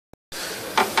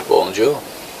Normal Joe,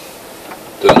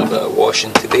 doing a bit of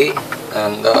washing today,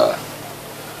 and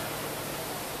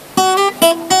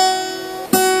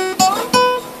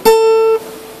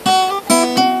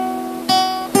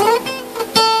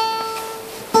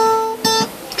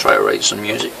try to write some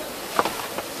music.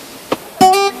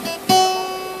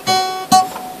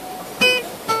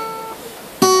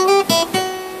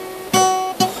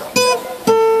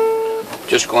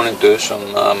 Just going to do some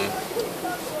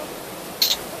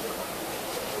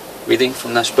reading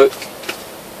from this book,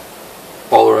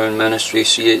 All Around Ministry,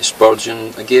 C.H.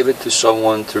 Spurgeon. I gave it to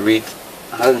someone to read.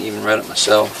 I hadn't even read it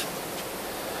myself.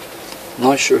 I'm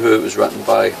not sure who it was written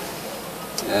by.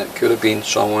 It could have been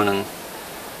someone in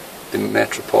the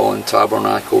Metropolitan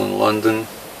Tabernacle in London.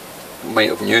 He might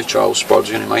have knew Charles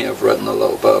Spurgeon. He might have written a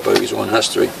little bit about his own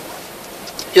history.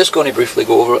 Just going to briefly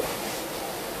go over it.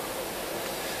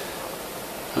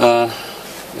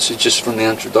 This is just from the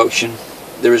introduction.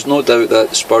 There is no doubt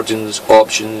that Spurgeon's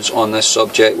options on this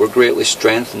subject were greatly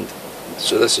strengthened.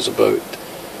 So this is about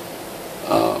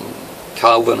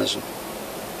Calvinism.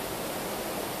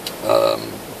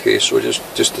 Okay, so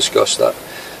just discuss that.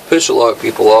 Puts a lot of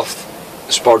people off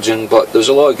Spurgeon, but there's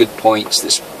a lot of good points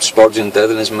that Spurgeon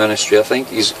did in his ministry. I think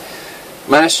his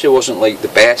ministry wasn't like the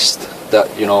best that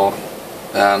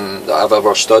that I've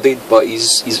ever studied, but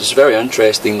he's very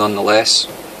interesting nonetheless.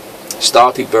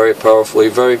 Started very powerfully,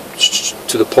 very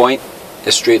to the point,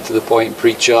 a straight to the point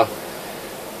preacher.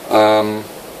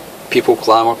 People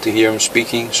clamoured to hear him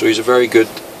speaking, so he's a very good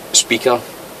speaker.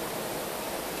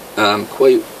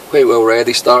 Quite well read.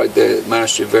 He started the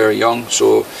ministry very young,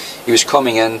 so he was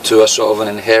coming into a sort of an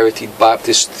inherited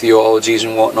Baptist theologies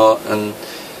and whatnot, and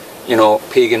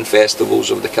pagan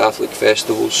festivals of the Catholic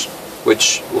festivals,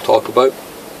 which we'll talk about.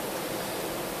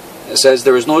 It says,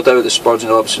 there is no doubt that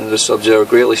Spurgeon's options on the subject are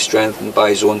greatly strengthened by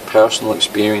his own personal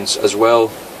experience. As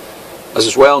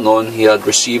is well known, he had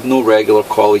received no regular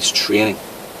college training.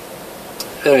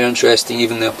 Very interesting,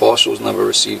 even the apostles never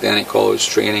received any college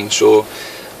training, so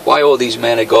why all these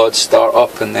men of God start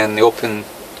up and then they open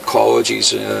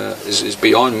colleges is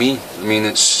beyond me. I mean,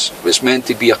 it's meant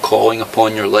to be a calling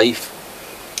upon your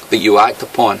life that you act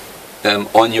upon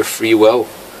on your free will.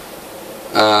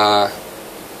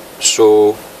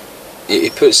 So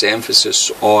it puts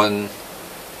emphasis on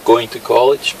going to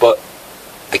college, but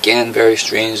again, very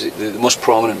strange. The most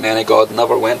prominent men of God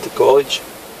never went to college.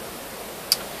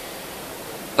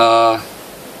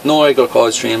 No regular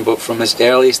college training, but from his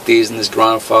earliest days in his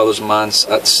grandfather's manse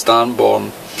at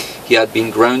Stanbourne, he had been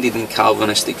grounded in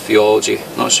Calvinistic theology.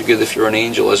 Not so good if you're an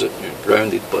angel, is it? You're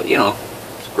grounded, but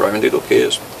it's grounded, okay,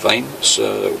 it's fine. It's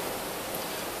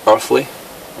earthly,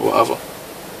 whatever.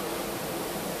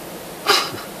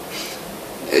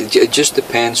 It just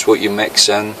depends what you mix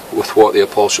in with what the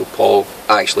Apostle Paul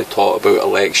actually taught about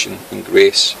election and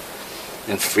grace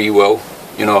and free will.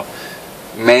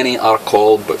 Many are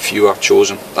called but few are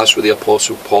chosen. That's what the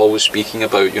Apostle Paul was speaking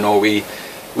about. We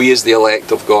as the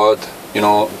elect of God,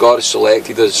 God has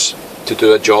selected us to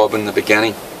do a job in the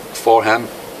beginning for him.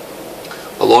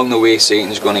 Along the way,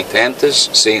 Satan's going to tempt us.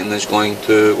 There's going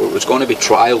to be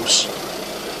trials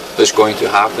that's going to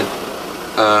happen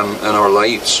in our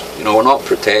lives. We're not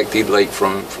protected like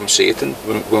from Satan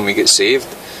when we get saved.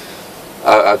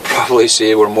 I'd probably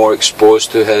say we're more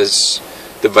exposed to his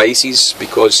devices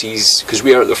because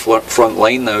we are at the front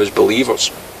line now as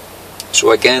believers.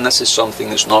 So again, this is something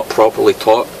that's not properly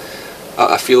taught.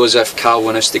 I feel as if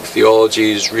Calvinistic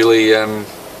theology is really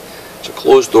it's a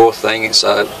closed door thing. It's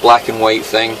a black and white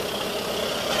thing.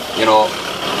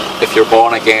 If you're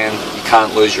born again, you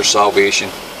can't lose your salvation.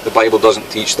 The Bible doesn't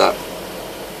teach that.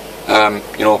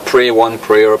 Pray one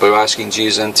prayer about asking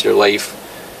Jesus into your life.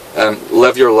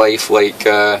 Live your life like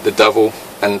the devil,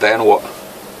 and then what?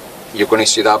 You're going to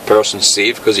see that person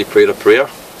saved because he prayed a prayer?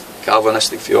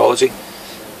 Calvinistic theology?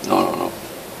 No.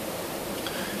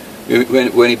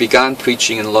 When he began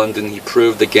preaching in London, he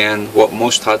proved again what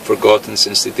most had forgotten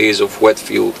since the days of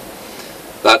Whitfield,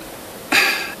 that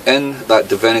in that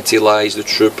divinity lies the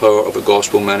true power of a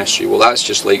gospel ministry. Well, that's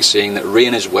just like saying that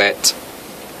rain is wet,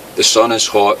 the sun is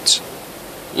hot,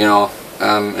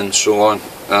 and so on.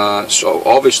 So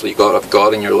obviously you've got to have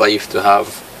God in your life to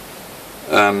have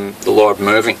the Lord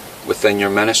moving within your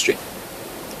ministry.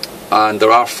 And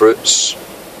there are fruits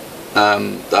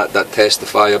that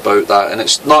testify about that, and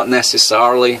it's not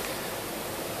necessarily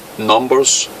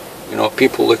numbers.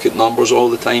 People look at numbers all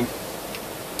the time,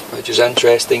 which is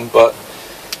interesting, but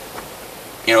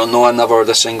Noah never had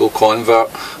a single convert,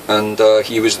 and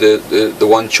he was the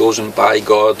one chosen by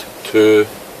God to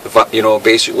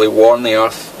basically warn the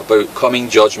earth about coming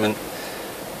judgment,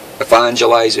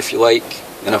 evangelize, if you like,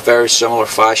 in a very similar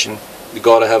fashion the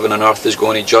God of heaven and earth is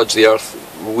going to judge the earth.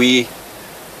 We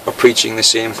are preaching the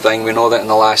same thing. We know that in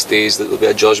the last days that there will be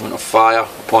a judgment of fire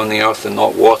upon the earth and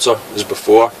not water as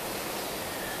before.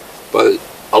 But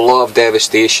a lot of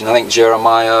devastation. I think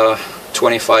Jeremiah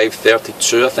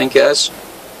 25:32, I think it is,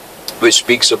 which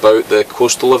speaks about the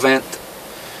coastal event,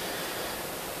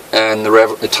 and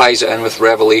it ties it in with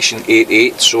Revelation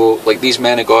 8:8. So like these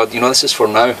men of God, this is for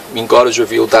now. I mean, God has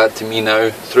revealed that to me now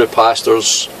through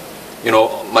pastors,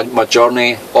 my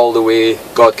journey all the way,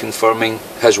 God confirming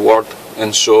His word.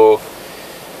 And so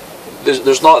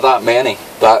there's not that many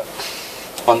that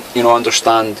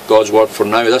understand God's word for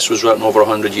now. This was written over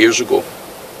 100 years ago.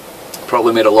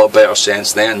 Probably made a lot better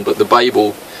sense then, but the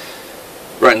Bible,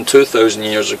 written 2,000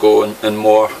 years ago and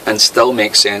more, and still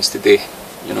makes sense today.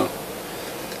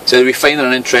 So we find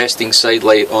an interesting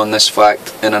sidelight on this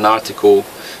fact in an article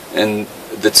in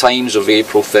the Times of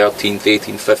April 13th,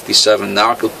 1857.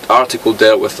 The article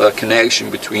dealt with a connection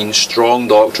between strong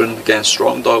doctrine. Again,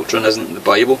 strong doctrine isn't in the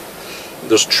Bible.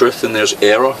 There's truth and there's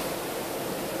error.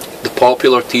 The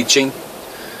popular teaching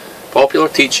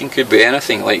could be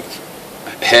anything, like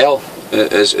hell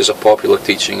is a popular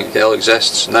teaching. Hell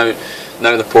exists. Now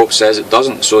the Pope says it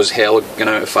doesn't, so is hell going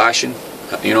out of fashion?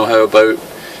 How about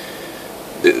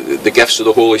the gifts of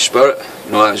the Holy Spirit?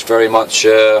 That was very much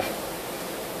the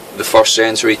first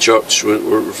century church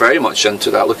were very much into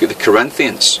that. Look at the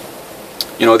Corinthians.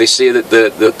 They say that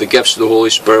the gifts of the Holy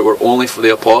Spirit were only for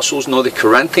the apostles. No, the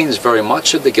Corinthians very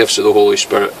much had the gifts of the Holy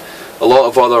Spirit. A lot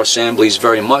of other assemblies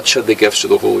very much had the gifts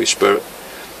of the Holy Spirit.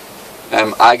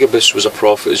 Agabus was a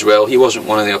prophet as well. He wasn't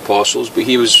one of the apostles, but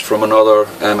he was from another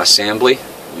assembly.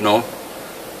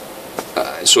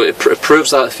 So it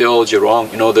proves that theology wrong.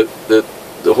 That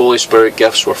the Holy Spirit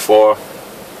gifts were for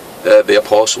the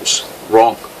apostles.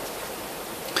 Wrong.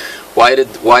 Why did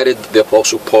the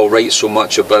Apostle Paul write so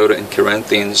much about it in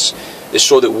Corinthians? It's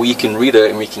so that we can read it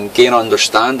and we can gain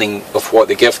understanding of what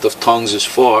the gift of tongues is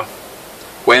for,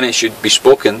 when it should be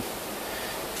spoken,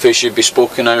 if it should be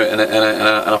spoken out in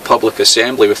a public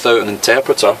assembly without an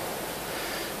interpreter,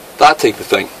 that type of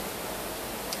thing.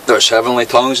 There's heavenly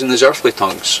tongues and there's earthly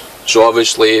tongues. So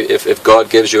obviously if God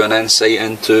gives you an insight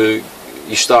into,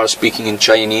 you start speaking in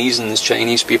Chinese and there's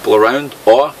Chinese people around,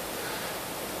 or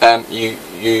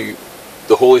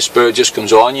the Holy Spirit just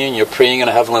comes on you and you're praying in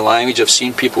a heavenly language. I've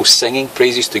seen people singing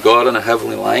praises to God in a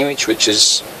heavenly language, which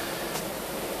is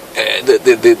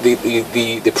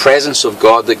the presence of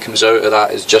God that comes out of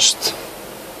that is just,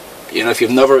 if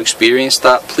you've never experienced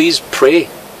that, please pray.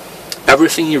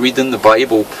 Everything you read in the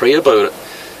Bible, pray about it.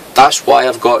 That's why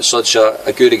I've got such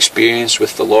a good experience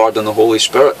with the Lord and the Holy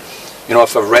Spirit.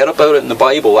 If I've read about it in the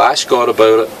Bible, ask God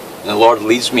about it, and the Lord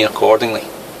leads me accordingly.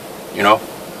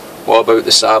 What about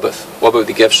the Sabbath? What about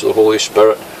the gifts of the Holy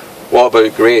Spirit? What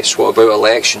about grace? What about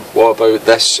election? What about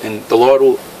this? And the Lord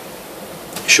will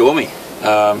show me.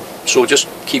 So just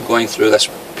keep going through this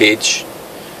page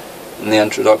in the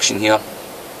introduction here.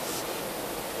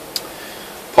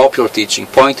 Popular teaching,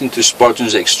 pointing to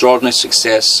Spurgeon's extraordinary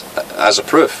success as a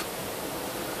proof.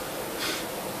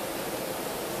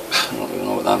 I don't even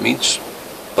know what that means,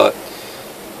 but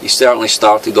he certainly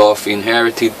started off, he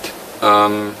inherited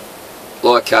a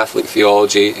lot of Catholic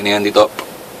theology, and he ended up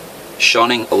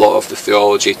shunning a lot of the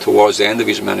theology towards the end of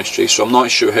his ministry. So I'm not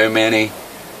sure how many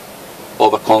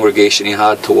of a congregation he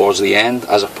had towards the end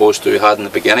as opposed to he had in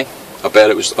the beginning. I bet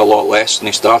it was a lot less than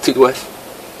he started with.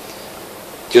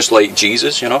 Just like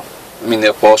Jesus, the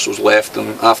apostles left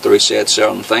him after he said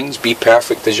certain things. Be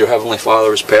perfect as your heavenly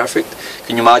Father is perfect.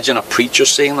 Can you imagine a preacher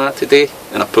saying that today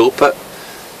in a pulpit?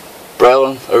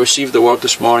 Brethren, I received the word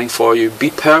this morning for you.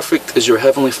 Be perfect as your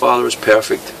heavenly Father is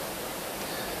perfect.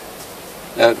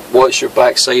 Watch your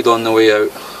backside on the way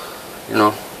out.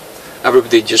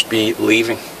 Everybody just be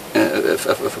leaving if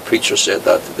a preacher said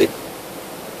that today.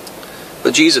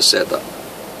 But Jesus said that.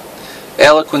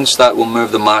 Eloquence that will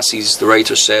move the masses, the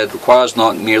writer said, requires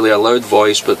not merely a loud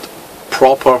voice but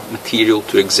proper material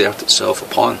to exert itself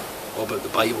upon. What about the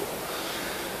Bible?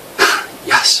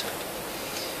 Yes.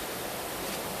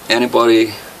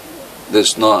 Anybody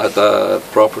that's not had a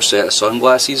proper set of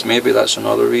sunglasses, maybe that's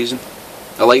another reason.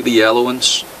 I like the yellow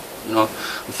ones. I'm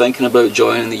thinking about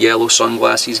joining the yellow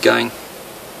sunglasses gang.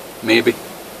 Maybe.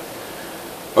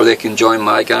 Or they can join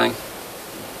my gang.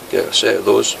 Get a set of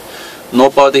those.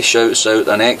 Nobody shouts out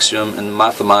an axiom in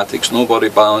mathematics. Nobody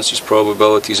balances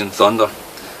probabilities in thunder.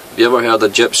 Have you ever heard a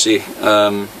gypsy's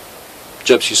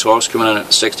horse coming in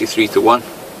at 63 to 1?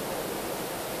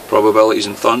 Probabilities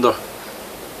in thunder.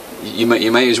 You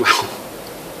might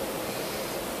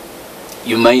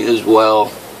as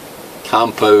well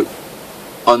camp out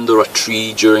under a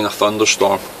tree during a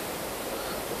thunderstorm.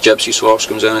 Gypsy's horse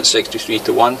comes in at 63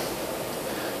 to 1.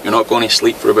 You're not going to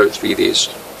sleep for about 3 days.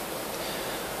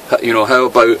 You know, how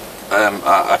about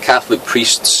a Catholic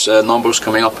priest's numbers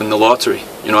coming up in the lottery?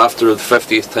 You know, after the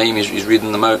 50th time he's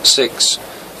reading them out. 6,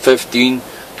 15,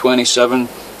 27,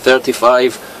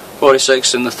 35,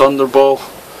 46 in the Thunderball,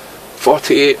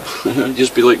 48.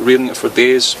 Just be like reading it for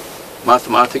days.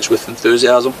 Mathematics with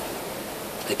enthusiasm.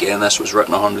 Again, this was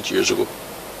written 100 years ago.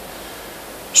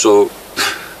 So,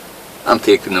 I'm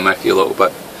taking the mickey a little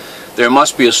bit. There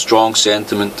must be a strong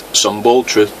sentiment, some bold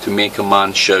truth to make a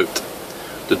man shout.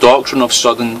 The doctrine of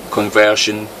sudden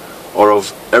conversion or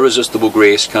of irresistible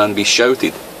grace can be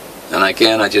shouted. And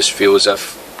again, I just feel as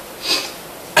if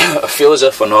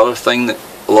another thing that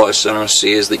a lot of sinners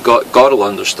say is that God will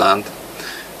understand.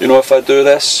 You know, if I do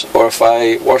this, or if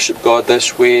I worship God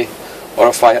this way, or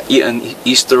if I eat an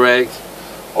Easter egg,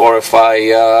 or if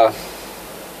I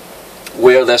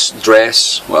wear this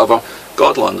dress, whatever,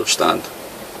 God will understand.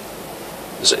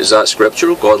 Is that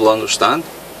scriptural? God will understand.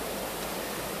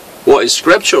 What is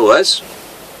scriptural is,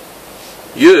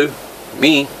 you,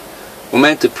 me, we're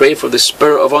meant to pray for the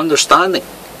spirit of understanding.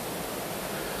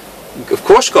 Of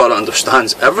course God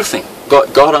understands everything.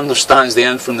 God understands the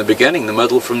end from the beginning, the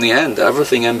middle from the end,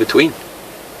 everything in between.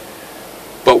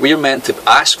 But we're meant to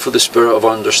ask for the spirit of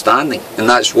understanding, and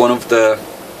that's one of the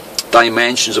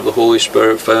dimensions of the Holy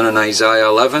Spirit found in Isaiah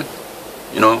 11,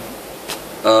 you know,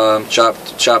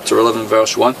 chapter 11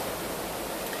 verse 1,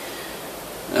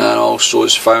 and also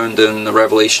is found in the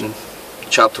Revelation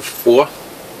chapter 4. I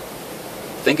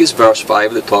think it's verse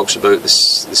 5 that talks about the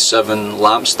 7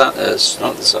 lampstands.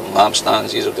 Not the 7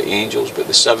 lampstands, these are the angels, but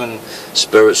the 7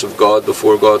 spirits of God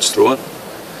before God's throne.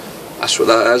 That's what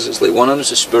that is. It's like one of them is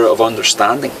the spirit of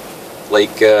understanding.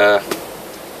 Like, who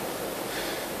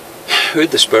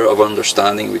had the spirit of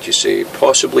understanding, would you say?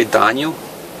 Possibly Daniel.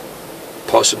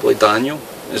 Possibly Daniel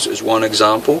is one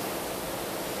example.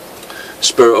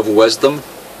 Spirit of wisdom.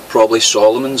 Probably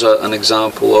Solomon's an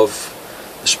example of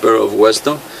the spirit of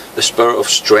wisdom. The spirit of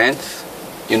strength,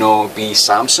 you know, be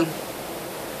Samson.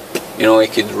 You know, he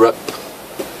could rip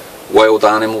wild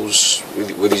animals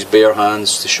with his bare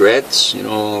hands to shreds. You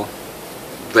know,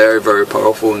 very, very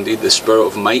powerful indeed. The spirit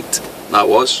of might, that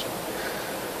was.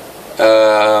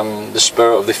 The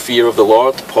spirit of the fear of the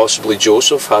Lord, possibly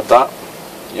Joseph had that.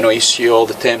 You know, you see all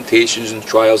the temptations and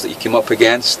trials that he came up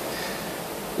against.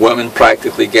 Women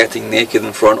practically getting naked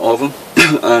in front of him.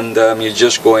 And you're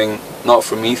just going, not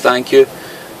for me, thank you.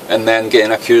 And then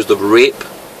getting accused of rape.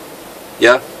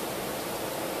 Yeah?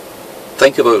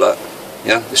 Think about that.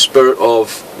 Yeah? The spirit of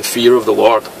the fear of the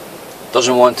Lord.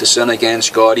 Doesn't want to sin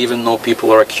against God, even though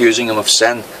people are accusing him of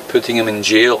sin, putting him in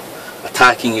jail,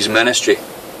 attacking his ministry.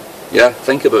 Yeah?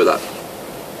 Think about that.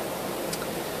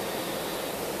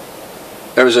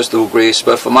 Irresistible grace.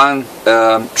 But if a man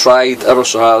tried ever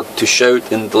so hard to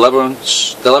shout in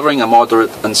delivering a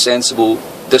moderate and sensible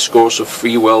discourse of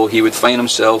free will, he would find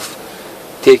himself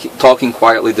talking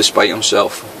quietly despite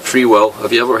himself. Free will.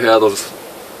 Have you ever heard of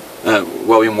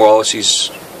William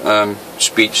Wallace's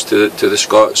speech to the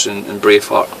Scots in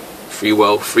Braveheart? Free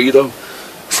will, freedom,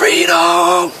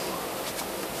 freedom,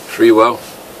 free will.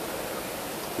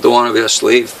 Don't want to be a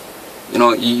slave. You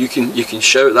know, you can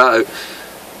shout that out.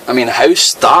 I mean, how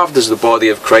starved has the body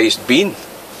of Christ been?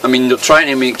 I mean, they're trying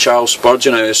to make Charles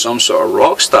Spurgeon out of some sort of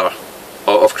rock star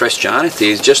of Christianity.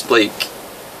 He's just like,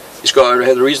 he's got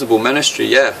a reasonable ministry,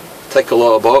 yeah, tick a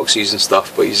lot of boxes and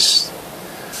stuff, but he's...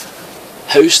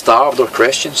 How starved are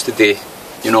Christians today?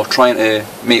 You know, trying to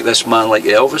make this man like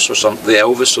Elvis or something, the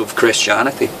Elvis of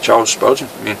Christianity, Charles Spurgeon.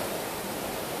 I mean,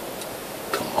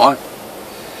 come on.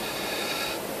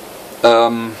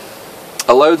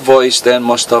 A loud voice then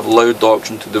must have loud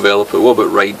doctrine to develop it. What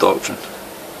about right doctrine?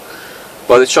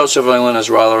 But the Church of England has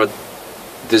rather a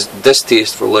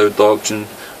distaste for loud doctrine,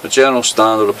 a general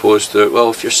standard opposed to it.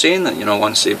 Well, if you're saying that, you know,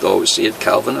 once saved, always saved,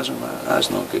 Calvinism, that's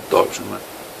not good doctrine, man.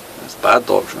 That's bad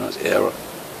doctrine, that's error.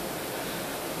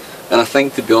 And I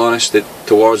think, to be honest, that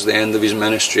towards the end of his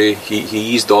ministry, he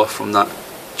eased off from that.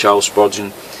 Charles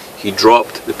Spurgeon, he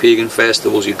dropped the pagan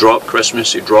festivals, he dropped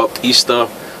Christmas, he dropped Easter,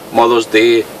 Mother's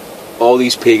Day, all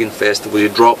these pagan festivals, he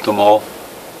dropped them all.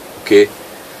 Okay,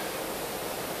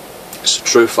 it's a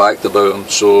true fact about him.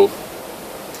 So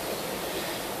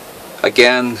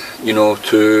again, you know,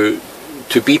 to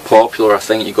be popular, I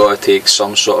think you got to take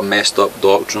some sort of messed up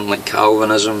doctrine like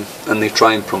Calvinism, and they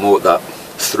try and promote that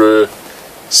through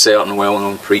certain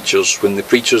well-known preachers, when the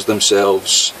preachers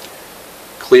themselves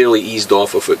clearly eased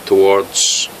off of it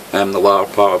towards the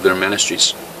latter part of their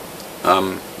ministries.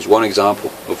 Is one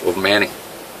example of many.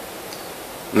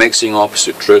 Mixing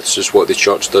opposite truths is what the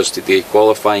church does today,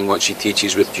 qualifying what she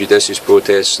teaches with judicious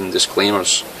protests and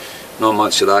disclaimers. Not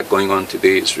much of that going on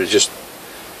today. It's just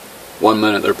 1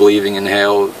 minute they're believing in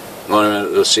hell, 1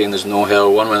 minute they're saying there's no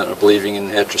hell, 1 minute they're believing in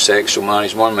heterosexual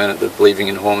marriage, 1 minute they're believing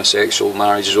in homosexual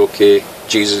marriage is okay,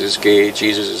 Jesus is gay,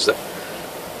 Jesus is that.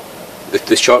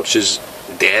 The church is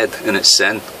dead in its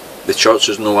sin. The church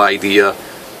has no idea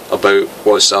about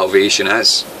what salvation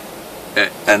is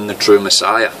in the true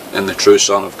Messiah, in the true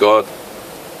Son of God.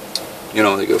 You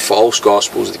know, they get false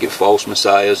gospels, they get false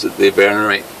messiahs that they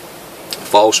venerate,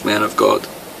 false men of God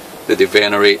that they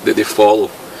venerate, that they follow,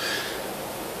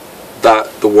 that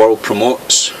the world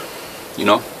promotes. You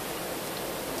know,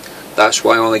 that's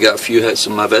why I only get a few hits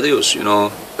in my videos. You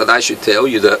know, that should tell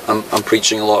you that I'm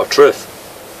preaching a lot of truth.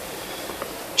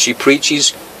 She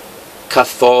preaches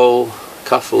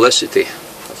Catholicity,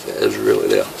 if it is really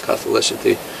there,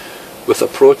 Catholicity, with a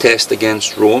protest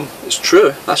against Rome. It's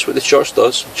true, that's what the church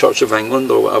does. Church of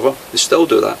England or whatever, they still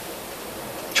do that.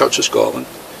 Church of Scotland.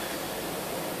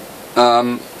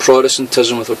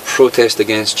 Protestantism with a protest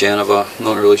against Geneva,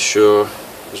 not really sure.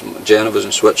 Geneva's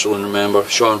in Switzerland, remember.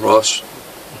 Sean Ross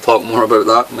will talk more about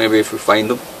that, maybe if we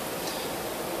find him.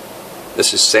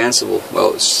 This is sensible.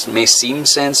 Well, it may seem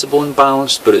sensible and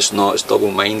balanced, but it's not. It's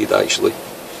double-minded, actually.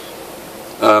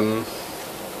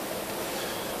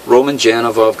 Rome and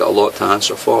Geneva, I've got a lot to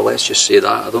answer for. Let's just say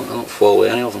that. I don't follow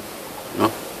any of them. You know?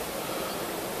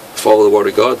 I follow the Word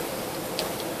of God.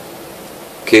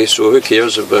 Okay, so who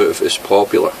cares about if it's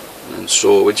popular? And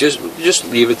so we just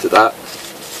leave it at that.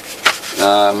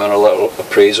 And a little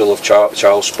appraisal of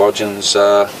Charles Spurgeon's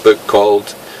book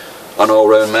called An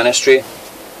All-Round Ministry.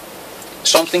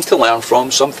 Something to learn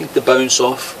from, something to bounce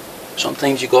off.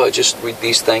 Sometimes you got to just read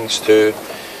these things to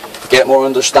get more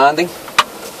understanding.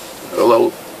 A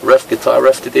little guitar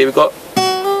riff today we got.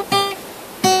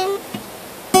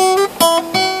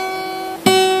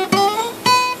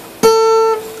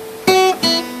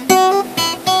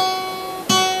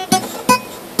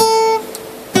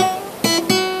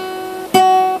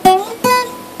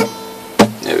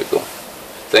 There we go.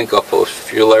 Think up a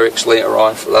few lyrics later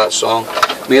on for that song.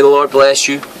 May the Lord bless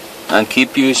you and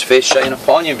keep you, His face shine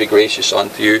upon you, and be gracious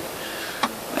unto you,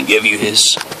 and give you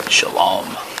His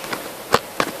shalom.